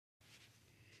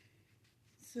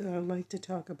So I'd like to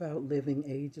talk about living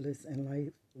ageless and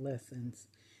life lessons.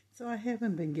 So I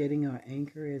haven't been getting on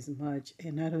Anchor as much,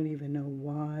 and I don't even know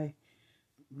why.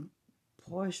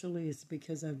 Partially it's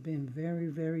because I've been very,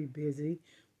 very busy,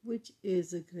 which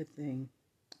is a good thing.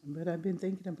 But I've been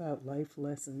thinking about life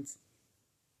lessons.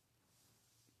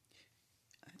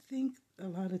 I think a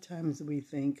lot of times we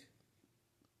think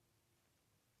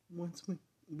once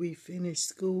we finish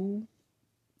school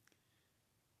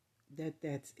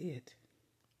that's it.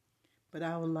 But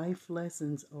our life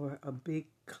lessons are a big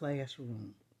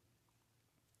classroom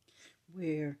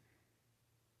where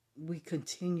we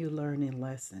continue learning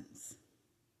lessons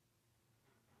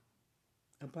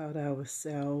about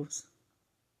ourselves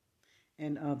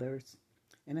and others.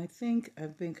 And I think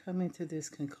I've been coming to this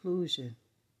conclusion.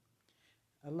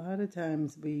 A lot of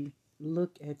times we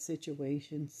look at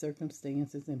situations,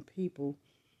 circumstances, and people,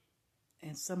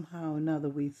 and somehow or another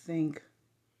we think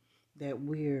that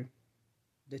we're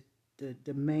the,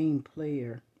 the main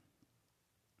player.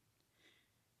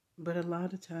 But a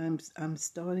lot of times I'm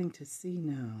starting to see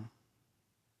now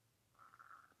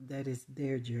that it's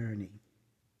their journey.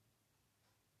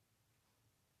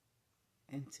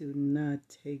 And to not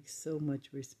take so much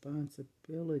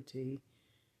responsibility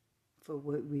for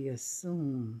what we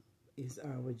assume is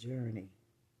our journey.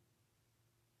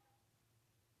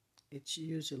 It's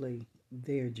usually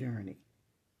their journey.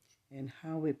 And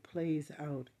how it plays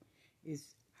out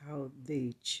is how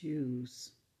they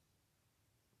choose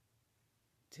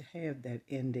to have that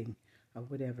ending of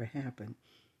whatever happened.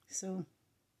 So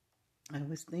I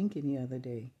was thinking the other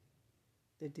day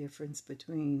the difference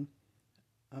between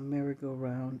a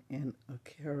merry-go-round and a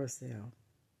carousel.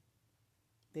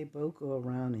 They both go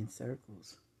around in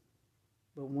circles,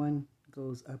 but one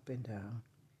goes up and down.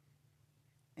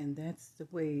 And that's the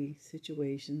way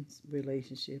situations,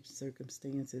 relationships,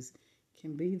 circumstances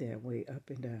can be that way,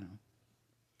 up and down.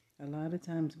 A lot of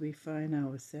times we find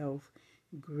ourselves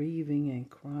grieving and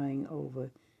crying over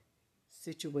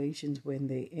situations when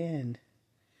they end.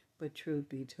 But truth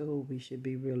be told, we should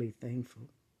be really thankful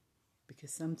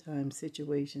because sometimes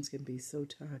situations can be so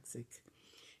toxic.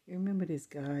 You remember this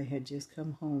guy had just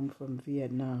come home from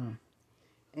Vietnam,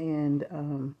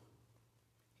 and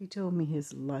he told me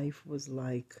his life was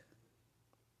like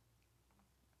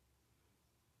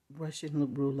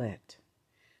Russian roulette.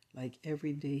 Like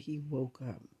every day he woke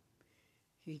up,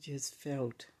 he just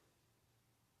felt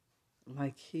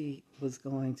like he was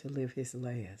going to live his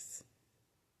last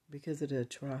because of the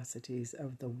atrocities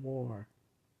of the war.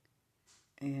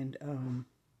 And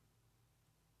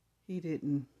he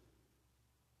didn't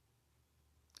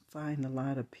find a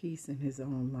lot of peace in his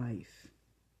own life.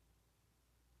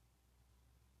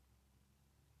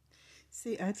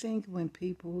 See, I think when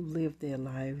people live their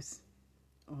lives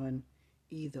on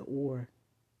either or,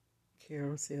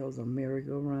 carousels or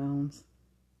merry-go-rounds,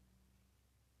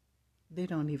 they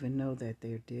don't even know that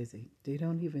they're dizzy. They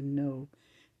don't even know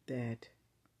that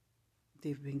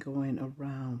they've been going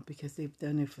around because they've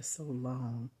done it for so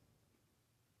long.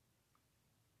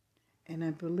 And I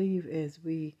believe as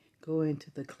we go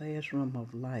into the classroom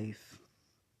of life,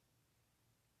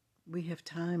 we have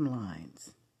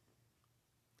timelines.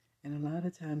 And a lot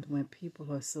of times when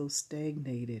people are so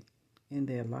stagnated in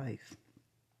their life,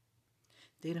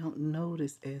 they don't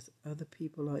notice as other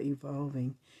people are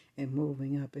evolving and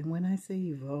moving up. And when I say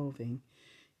evolving,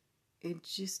 it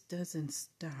just doesn't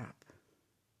stop.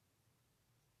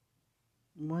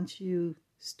 Once you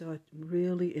start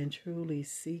really and truly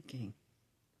seeking,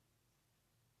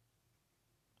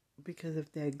 because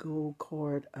of that gold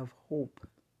cord of hope,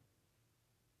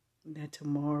 that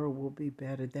tomorrow will be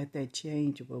better, that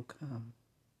change will come.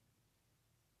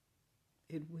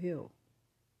 It will.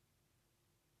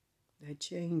 That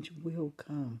change will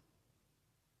come.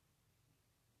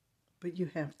 But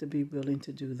you have to be willing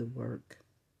to do the work.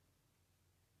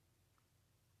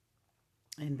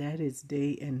 And that is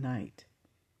day and night.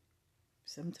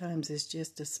 Sometimes it's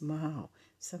just a smile.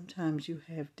 Sometimes you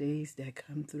have days that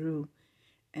come through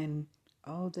and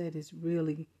all that is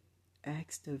really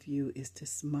asked of you is to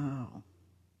smile.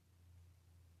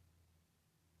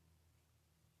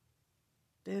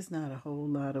 There's not a whole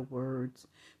lot of words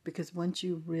because once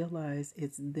you realize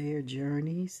it's their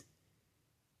journeys,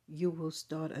 you will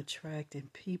start attracting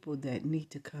people that need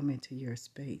to come into your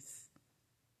space.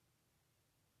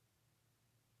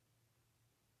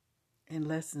 And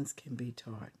lessons can be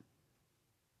taught.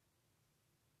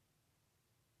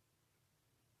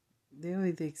 They'll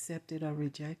either accept it or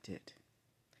reject it.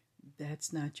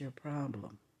 That's not your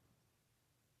problem.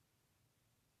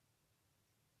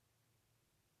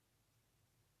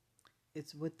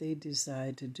 It's what they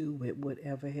decide to do with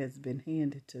whatever has been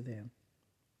handed to them.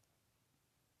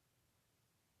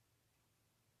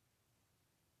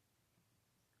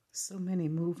 so many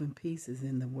moving pieces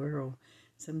in the world.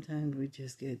 Sometimes we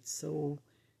just get so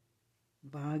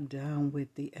bogged down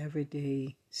with the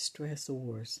everyday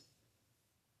stressors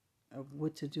of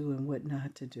what to do and what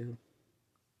not to do.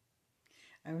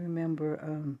 I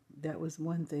remember that was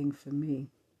one thing for me.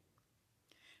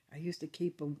 I used to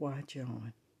keep a watch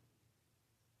on,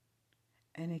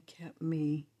 and it kept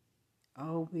me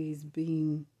always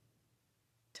being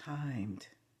timed.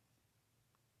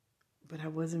 But I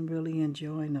wasn't really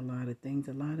enjoying a lot of things.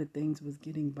 A lot of things was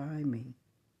getting by me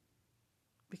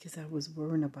because I was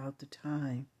worrying about the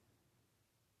time.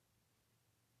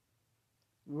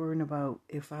 Worrying about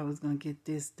if I was going to get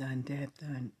this done, that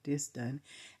done, this done.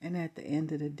 And at the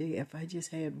end of the day, if I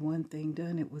just had one thing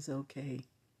done, it was okay.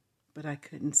 But I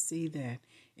couldn't see that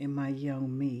in my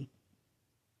young me.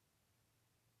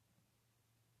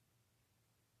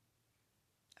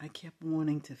 I kept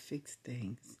wanting to fix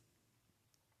things.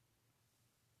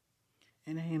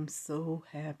 And I am so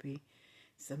happy.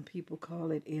 Some people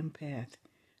call it empath.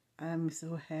 I'm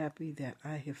so happy that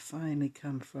I have finally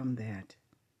come from that.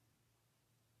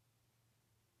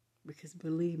 Because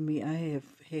believe me, I have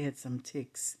had some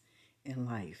ticks in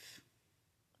life.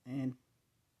 And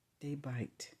they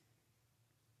bite.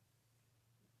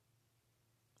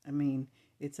 I mean,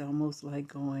 it's almost like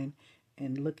going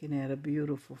and looking at a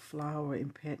beautiful flower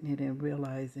and petting it and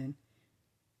realizing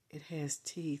it has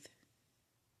teeth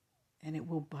and it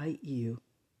will bite you.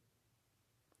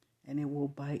 And it will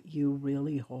bite you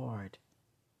really hard.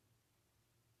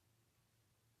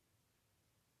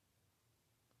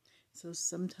 So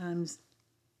sometimes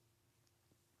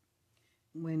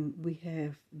when we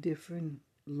have different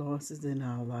losses in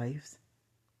our lives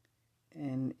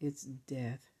and it's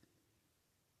death,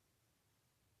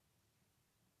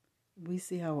 we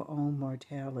see our own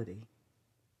mortality.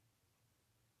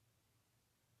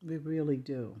 We really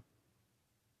do.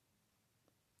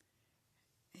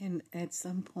 And at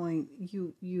some point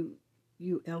you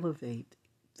elevate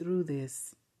through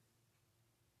this.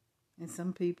 And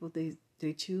some people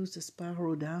they choose to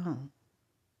spiral down.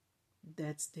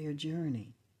 That's their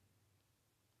journey.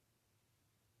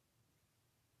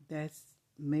 That's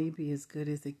maybe as good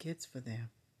as it gets for them.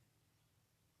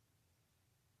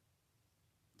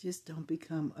 Just don't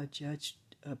become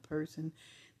a person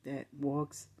that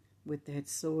walks with that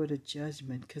sword of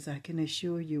judgment, because I can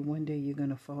assure you one day you're going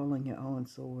to fall on your own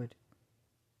sword.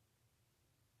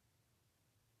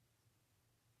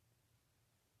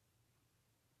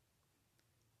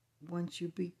 Once you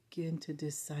begin to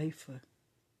decipher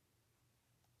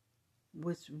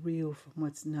what's real from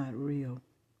what's not real,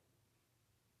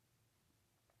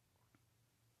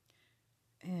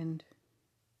 and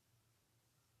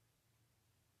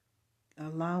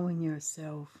allowing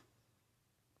yourself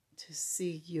to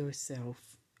see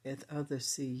yourself as others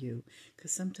see you.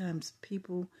 Because sometimes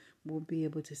people will be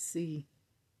able to see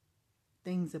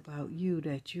things about you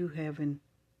that you haven't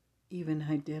even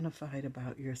identified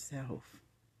about yourself.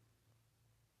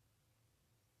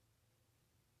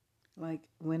 Like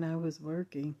when I was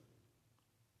working,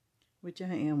 which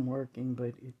I am working,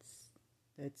 but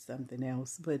that's something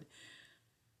else. But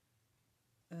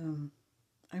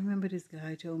I remember this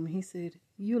guy told me, he said,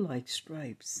 "You like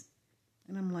stripes."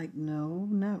 And I'm like, "No,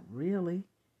 not really."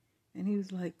 And he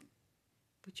was like,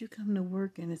 "But you come to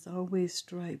work and it's always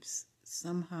stripes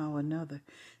somehow or another."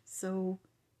 So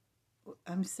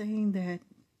I'm saying that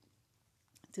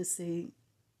to say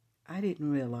I didn't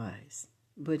realize,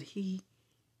 but he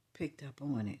picked up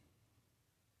on it.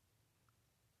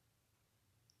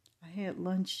 I had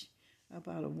lunch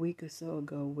about a week or so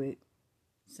ago with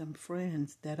some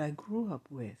friends that I grew up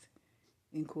with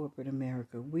in corporate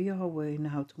America. We all were in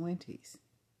our 20s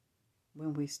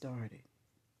when we started.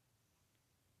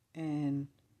 And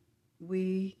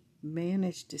we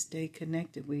managed to stay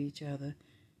connected with each other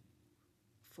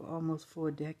for almost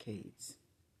 4 decades.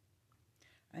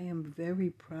 I am very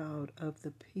proud of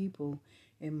the people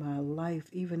in my life.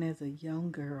 Even as a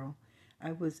young girl,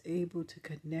 I was able to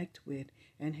connect with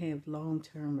and have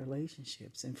long-term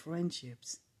relationships and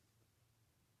friendships.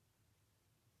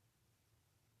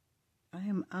 I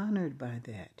am honored by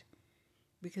that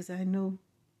because I know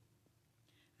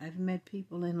I've met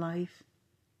people in life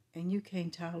and you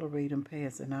can't tolerate them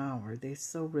past an hour. They're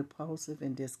so repulsive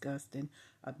and disgusting,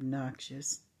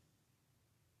 obnoxious.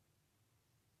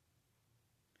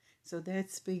 So that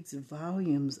speaks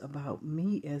volumes about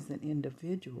me as an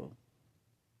individual.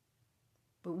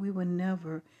 But we were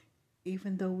never,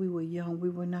 even though we were young, we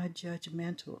were not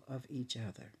judgmental of each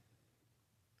other.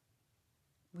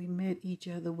 We met each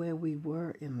other where we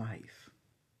were in life.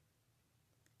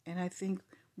 And I think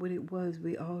what it was,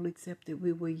 we all accepted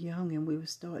we were young and we were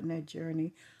starting that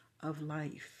journey of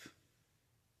life.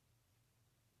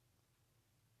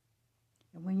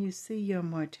 And when you see your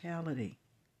mortality,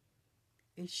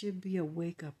 it should be a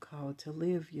wake-up call to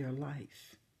live your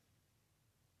life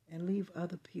and leave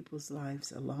other people's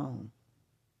lives alone.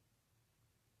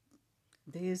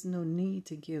 There is no need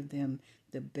to give them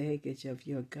the baggage of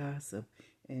your gossip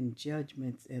and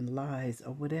judgments and lies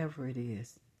or whatever it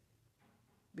is.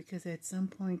 Because at some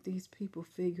point, these people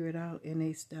figure it out and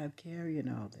they stop carrying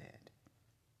all that.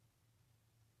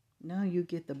 Now you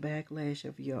get the backlash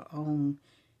of your own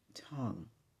tongue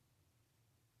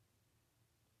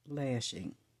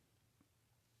lashing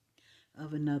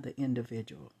of another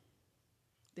individual.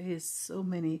 There is so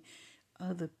many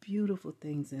other beautiful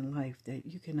things in life that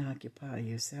you can occupy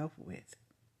yourself with.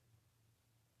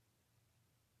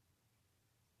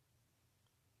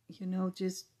 You know,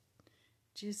 just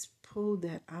pull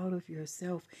that out of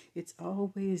yourself. It's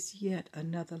always yet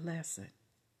another lesson.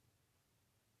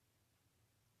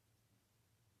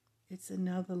 It's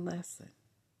another lesson.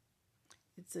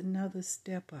 It's another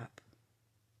step up.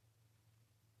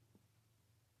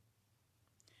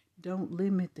 Don't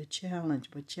limit the challenge,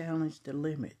 but challenge the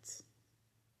limits.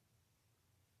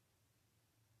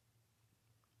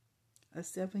 A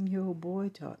 7-year-old boy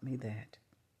taught me that.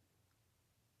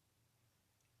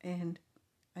 And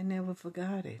I never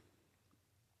forgot it.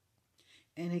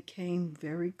 And it came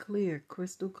very clear,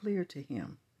 crystal clear to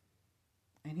him.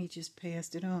 And he just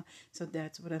passed it on. So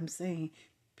that's what I'm saying.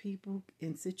 People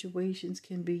in situations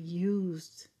can be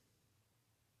used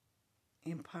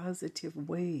in positive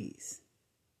ways.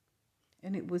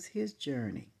 And it was his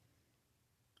journey.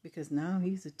 Because now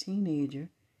he's a teenager.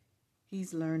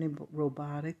 He's learning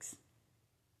robotics.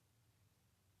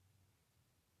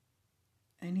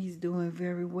 And he's doing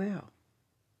very well.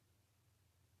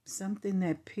 Something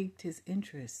that piqued his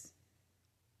interest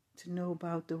to know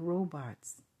about the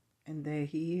robots. And there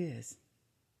he is.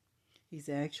 He's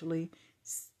actually,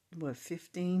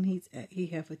 15? He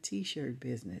have a t-shirt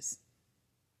business.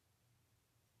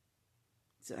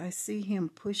 So I see him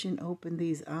pushing open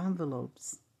these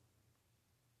envelopes.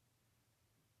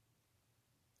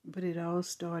 But it all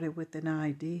started with an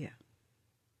idea.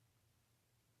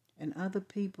 And other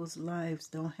people's lives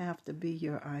don't have to be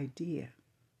your idea.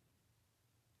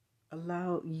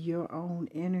 Allow your own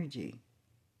energy.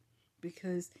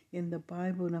 Because in the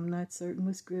Bible, and I'm not certain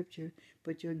with scripture,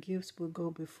 but your gifts will go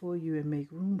before you and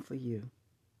make room for you.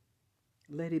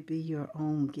 Let it be your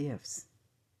own gifts.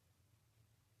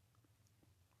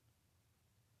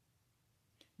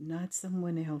 Not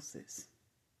someone else's.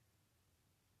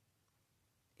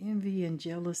 Envy and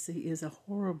jealousy is a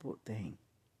horrible thing.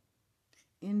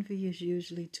 Envy is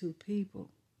usually two people.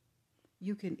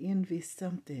 You can envy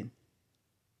something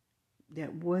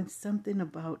something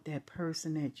about that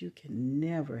person that you can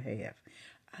never have.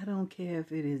 I don't care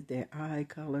if it is their eye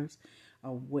colors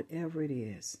or whatever it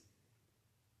is.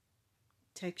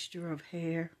 Texture of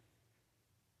hair,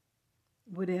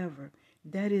 whatever.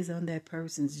 That is on that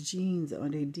person's genes or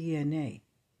their DNA.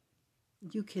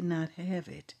 You cannot have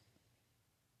it.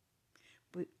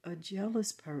 But a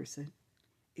jealous person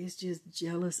is just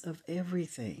jealous of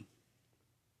everything.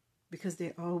 Because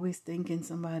they're always thinking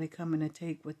somebody coming to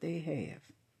take what they have.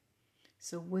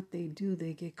 So what they do,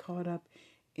 they get caught up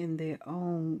in their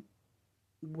own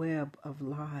web of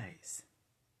lies.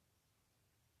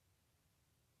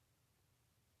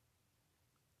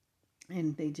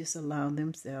 And they just allow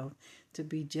themselves to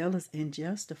be jealous and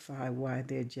justify why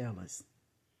they're jealous.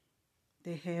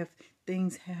 They have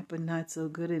things happen not so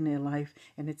good in their life,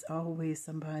 and it's always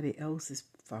somebody else's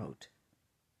fault.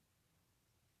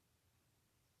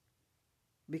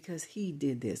 Because he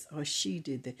did this or she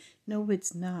did that. No,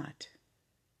 it's not.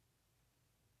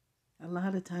 A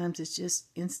lot of times it's just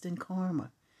instant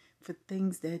karma for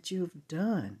things that you've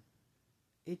done.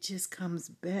 It just comes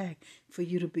back for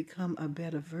you to become a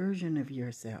better version of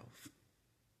yourself.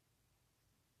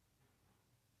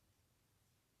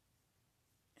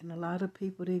 And a lot of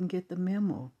people didn't get the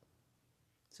memo.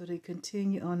 So they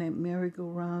continue on that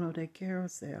merry-go-round or that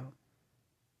carousel.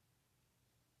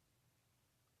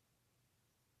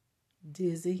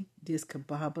 Dizzy,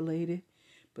 discombobulated,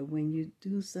 but when you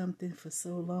do something for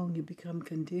so long, you become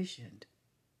conditioned.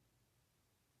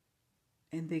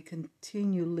 And they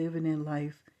continue living in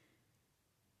life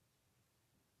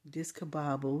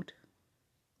discombobulated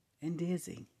and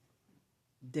dizzy,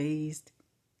 dazed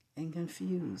and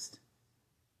confused.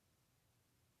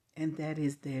 And that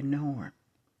is their norm.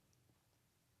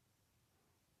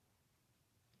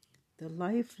 The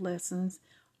life lessons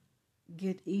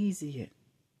get easier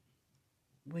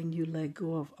when you let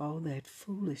go of all that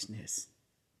foolishness.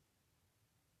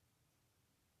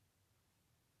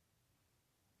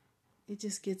 It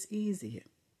just gets easier.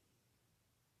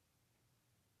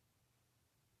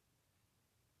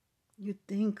 You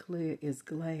think clear as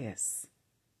glass.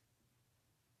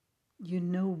 You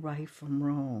know right from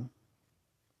wrong.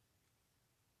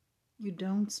 You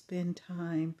don't spend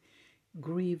time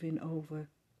grieving over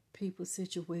people,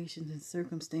 situations, and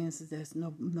circumstances that's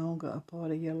no longer a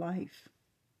part of your life.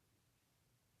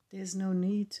 There's no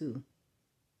need to.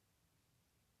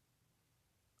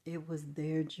 It was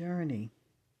their journey,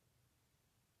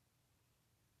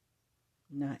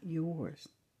 not yours.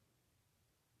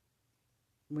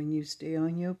 When you stay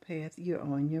on your path, you're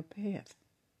on your path.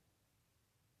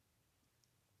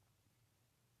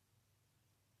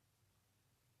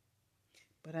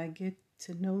 But I get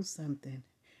to know something.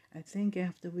 I think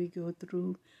after we go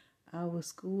through our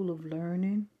school of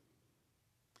learning,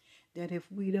 that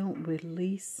if we don't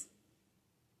release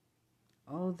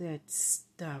all that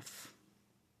stuff,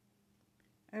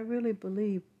 I really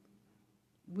believe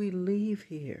we leave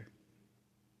here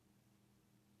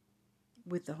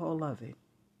with the whole of it.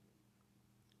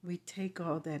 We take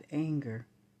all that anger,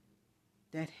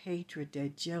 that hatred,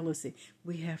 that jealousy.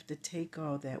 We have to take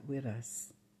all that with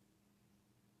us.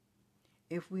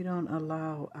 If we don't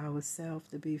allow ourselves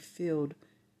to be filled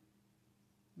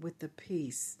with the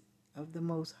peace of the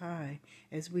Most High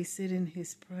as we sit in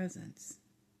His presence.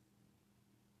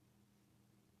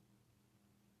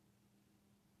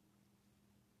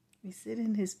 We sit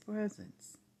in His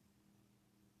presence.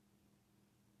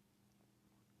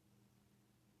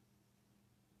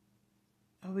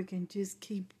 Or we can just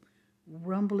keep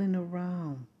rumbling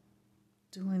around,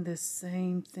 doing the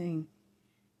same thing.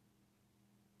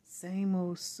 Same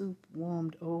old soup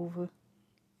warmed over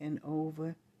and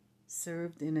over,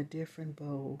 served in a different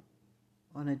bowl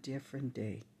on a different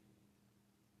day.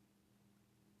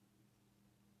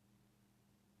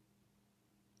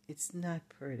 It's not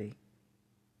pretty.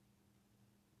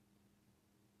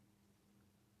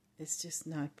 It's just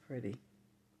not pretty.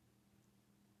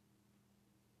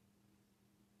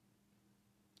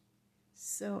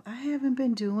 So I haven't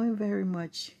been doing very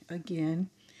much again.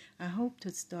 I hope to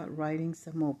start writing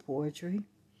some more poetry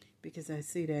because I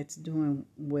see that's doing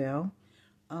well.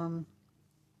 And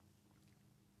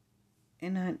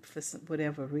for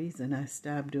whatever reason, I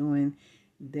stopped doing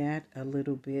that a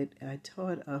little bit. I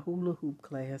taught a hula hoop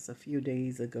class a few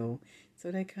days ago, so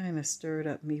that kind of stirred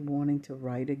up me wanting to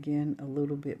write again a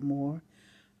little bit more.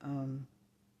 And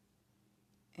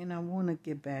I want to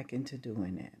get back into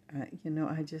doing that.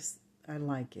 I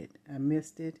like it. I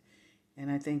missed it,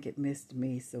 and I think it missed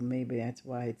me, so maybe that's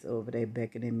why it's over there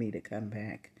beckoning me to come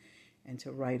back and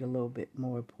to write a little bit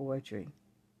more poetry.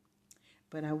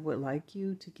 But I would like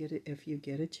you to get it, if you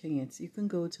get a chance, you can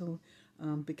go to,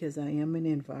 because I am an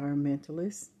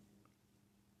environmentalist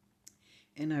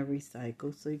and I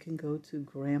recycle, so you can go to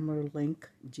Grammarlink,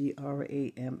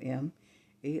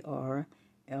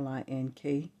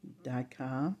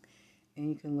 GrammarLink.com, and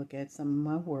you can look at some of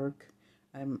my work.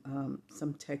 I'm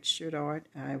some textured art.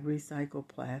 I recycle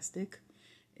plastic.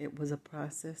 It was a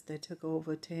process that took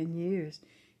over 10 years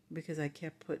because I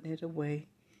kept putting it away.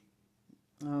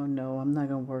 Oh no, I'm not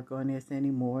going to work on this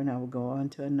anymore. And I would go on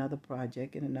to another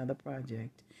project and another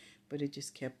project. But it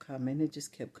just kept coming. It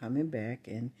just kept coming back.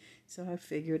 And so I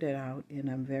figured it out, and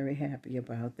I'm very happy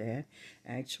about that.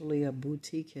 Actually, a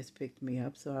boutique has picked me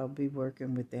up, so I'll be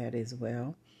working with that as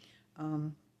well.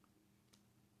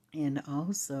 And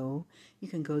also, you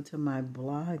can go to my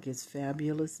blog. It's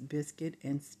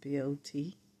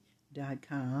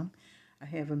fabulousbiscuitandspilltea.com. I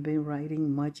haven't been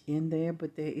writing much in there,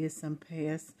 but there is some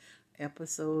past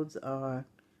episodes or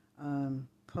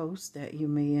posts that you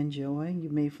may enjoy. You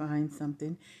may find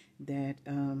something that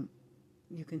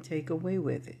you can take away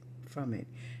with it from it.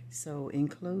 So in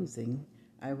closing,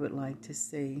 I would like to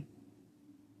say,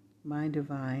 my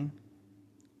divine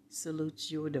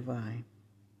salutes your divine.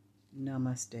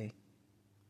 Namaste.